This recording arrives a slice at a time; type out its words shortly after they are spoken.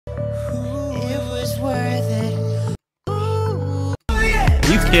worth it.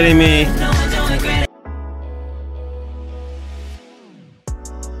 You kidding me?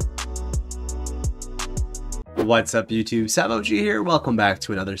 What's up YouTube, SalvoG here. Welcome back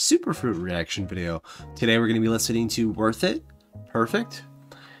to another Superfruit reaction video. Today we're going to be listening to Worth It, Perfect.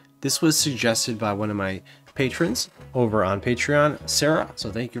 This was suggested by one of my patrons over on Patreon, Sarah,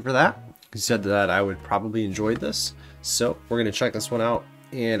 so thank you for that. She said that I would probably enjoy this, so we're going to check this one out.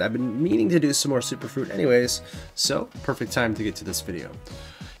 And I've been meaning to do some more Superfruit anyways, so perfect time to get to this video.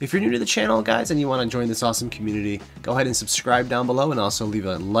 If you're new to the channel, guys, and you want to join this awesome community, go ahead and subscribe down below and also leave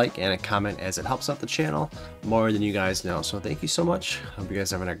a like and a comment as it helps out the channel more than you guys know. So thank you so much. Hope you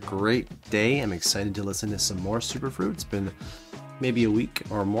guys are having a great day. I'm excited to listen to some more Superfruit. It's been maybe a week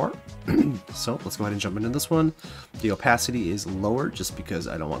or more. So let's go ahead and jump into this one. The opacity is lower just because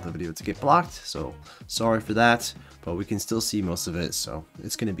I don't want the video to get blocked. So sorry for that, but we can still see most of it. So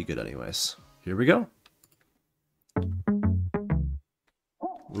it's going to be good anyways. Here we go.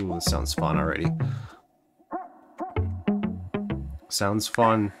 Ooh, this sounds fun already. Sounds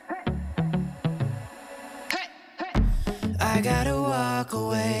fun. I gotta walk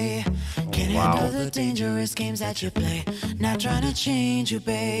away. Can't handle the dangerous games that you play. Not trying to change you,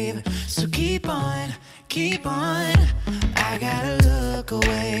 babe. So keep on, keep on. I gotta look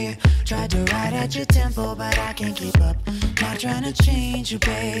away. Tried to ride at your tempo, but I can't keep up. Not trying to change you,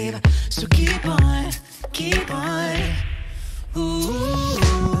 babe. So keep on, keep on.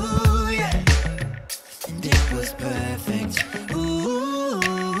 Ooh, yeah. And it was perfect. Ooh,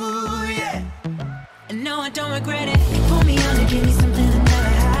 yeah. And no, I don't regret it. Pull me on and give me something I never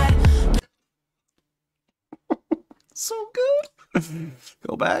had. So good.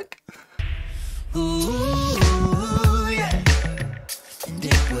 Go back. Ooh, yeah. And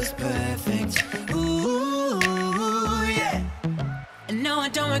it was perfect. Ooh, yeah. And no, I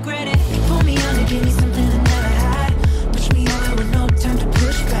don't regret it. Pull me on and give me something I never had. Push me over with no time to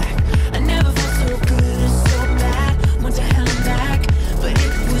push back. I never felt so good or so bad. Went to hell and back, but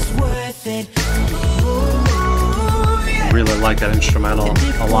it was worth it. Ooh, yeah. Really like that instrumental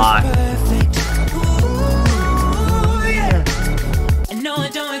a lot. Perfect. Ooh, yeah. And no, I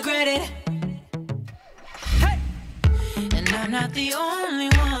don't regret it. Hey. And I'm not the only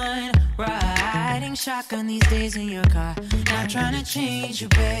one riding shotgun these days in your car. Not trying to change you,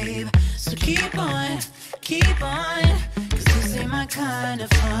 babe. So keep on, keep on. Cause this ain't my kind of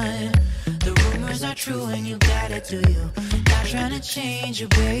fun. The rumors are true and you got it, do you? Not trying to change you,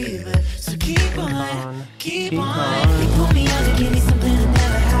 babe. So keep on, keep on. Pull me on and give me something I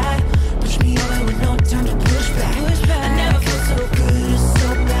never had. Push me away with no time to push back. I never felt so good or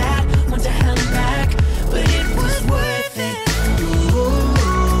so bad. Went to hell and back, but it was worth it. Ooh,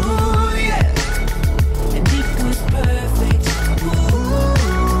 yeah. And it was perfect. Ooh,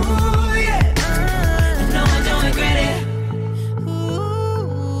 yeah. And no, I don't regret it.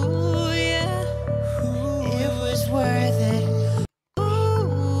 Ooh, yeah. It was worth it.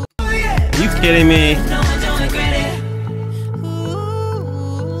 Ooh, yeah. You kidding me? No, I don't regret it.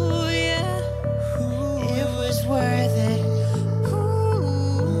 Ooh, yeah. It was worth it.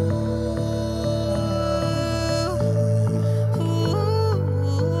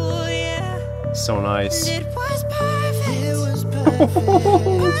 Ooh, yeah. So nice. It was perfect. It was perfect.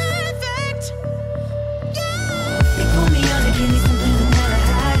 Perfect. Yeah. They pull me on and give me something I never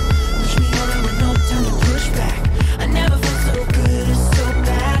had. Push me over with no time to push back. I never felt so good or so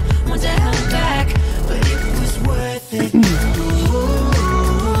bad. Went to hell and back, but it was worth it. Ooh,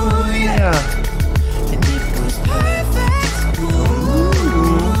 yeah. And it was perfect. Ooh,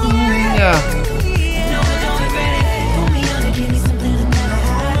 Yeah. no, I don't regret it. Pull me on and give me something I never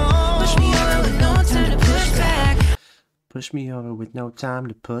had. Push me over with no time to push back. Push me over with no time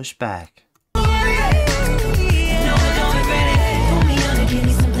to push back. No, I don't regret it. Pull me on and give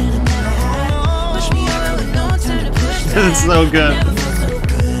me something I never had. Push me over with no time to push back. It's so good. Never felt so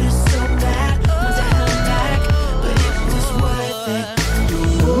good or so bad. Went to hell and back, but it was worth it.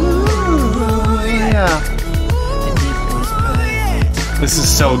 Ooh, yeah. And it was perfect. This is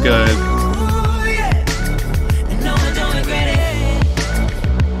so good. Ooh, yeah. And no, I don't regret it.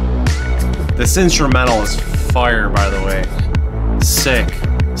 This instrumental is fire, by the way. Sick.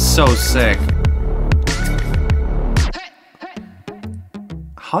 So sick.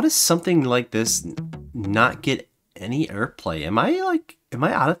 How does something like this not get any airplay? Am I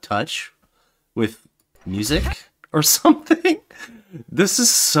out of touch with music or something? This is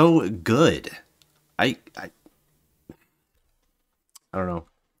so good. I don't know.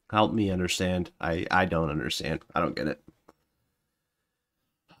 Help me understand. I don't understand. I don't get it.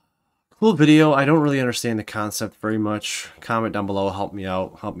 Cool video. I don't really understand the concept very much. Comment down below. Help me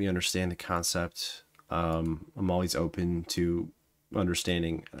out. Help me understand the concept. I'm always open to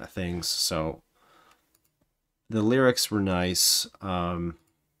understanding things. So the lyrics were nice.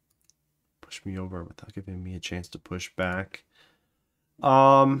 Push me over without giving me a chance to push back.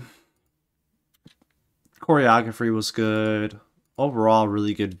 Choreography was good. Overall,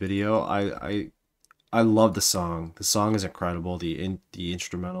 really good video. I love the song. The song is incredible. The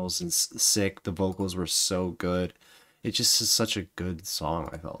instrumentals is sick. The vocals were so good. It just is such a good song,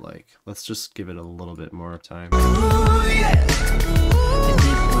 I felt like. Let's just give it a little bit more time. Ooh, yeah. And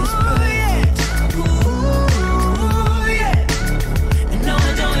it was perfect. Ooh, yeah. And no,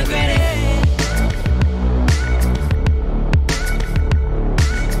 I don't regret it.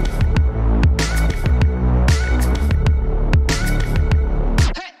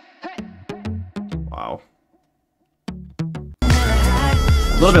 Wow.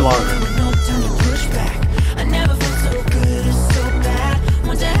 A little bit longer. No time to push back. I never felt so good or so bad.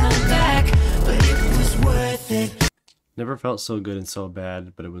 Want to held back, but it was worth it. Never felt so good and so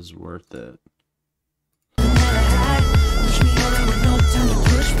bad, but it was worth it. Push me over with no time to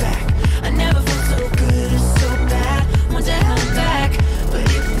push back. I never felt so good or so bad. Want to held back, but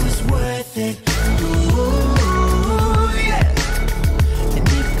it was worth it. Ooh, yeah. And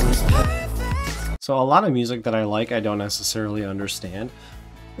it was perfect. So a lot of music that I like, I don't necessarily understand.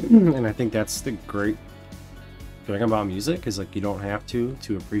 And I think that's the great thing about music, is like you don't have to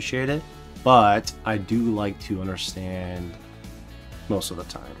appreciate it. But I do like to understand most of the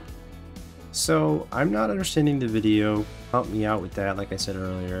time. So I'm not understanding the video. Help me out with that, like I said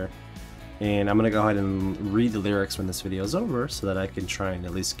earlier. And I'm gonna go ahead and read the lyrics when this video is over, so that I can try and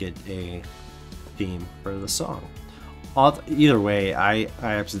at least get a theme for the song. Either way, I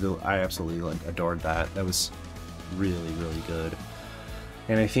absolutely like adored that. That was really, really good.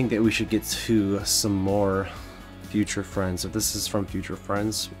 And I think that we should get to some more Future Friends. If this is from Future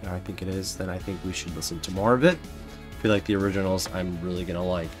Friends, I think it is, then I think we should listen to more of it. I feel like the originals I'm really gonna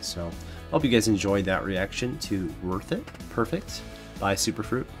like. So I hope you guys enjoyed that reaction to Worth It Perfect by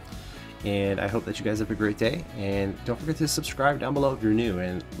Superfruit. And I hope that you guys have a great day. And don't forget to subscribe down below if you're new,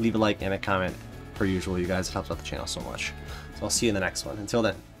 and leave a like and a comment per usual, you guys. It helps out the channel so much. So I'll see you in the next one. Until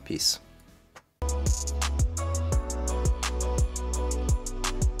then, peace.